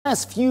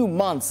Last few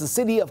months, the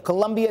city of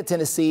Columbia,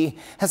 Tennessee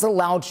has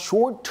allowed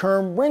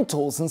short-term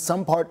rentals in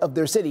some part of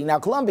their city. Now,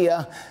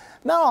 Columbia,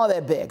 not all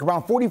that big,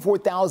 around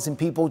 44,000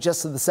 people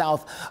just to the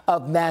south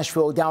of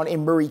Nashville down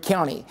in Murray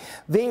County.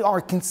 They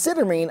are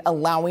considering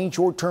allowing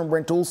short-term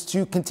rentals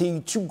to continue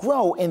to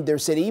grow in their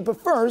city.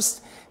 But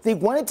first, they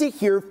wanted to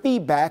hear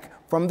feedback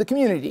from the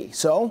community.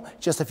 So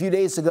just a few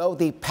days ago,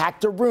 they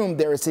packed a room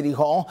there at City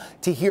Hall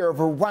to hear a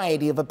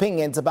variety of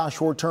opinions about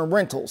short-term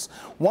rentals.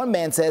 One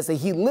man says that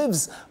he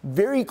lives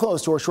very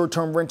close to a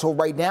short-term rental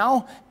right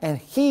now, and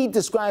he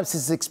describes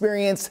his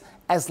experience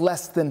as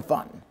less than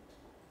fun.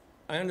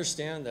 I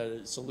understand that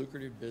it's a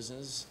lucrative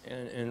business,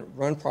 and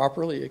run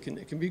properly, it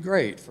can be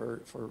great for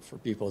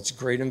people. It's a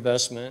great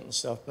investment and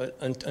stuff, but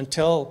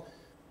until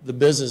the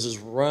business is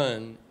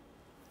run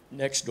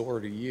next door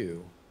to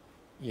you,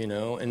 you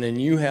know, and then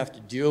you have to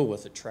deal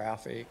with the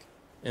traffic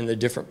and the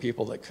different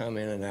people that come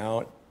in and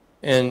out.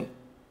 And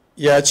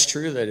yeah, it's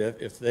true that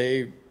if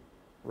they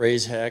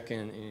raise heck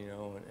and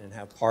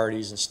have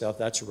parties and stuff,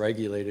 that's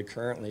regulated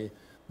currently.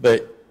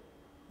 But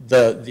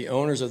the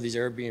owners of these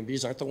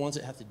Airbnbs aren't the ones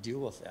that have to deal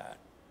with that.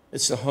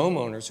 It's the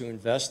homeowners who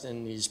invest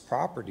in these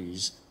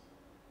properties.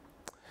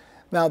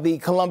 Now, the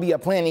Columbia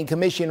Planning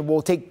Commission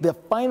will take the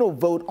final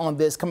vote on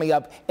this coming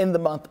up in the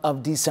month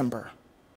of December.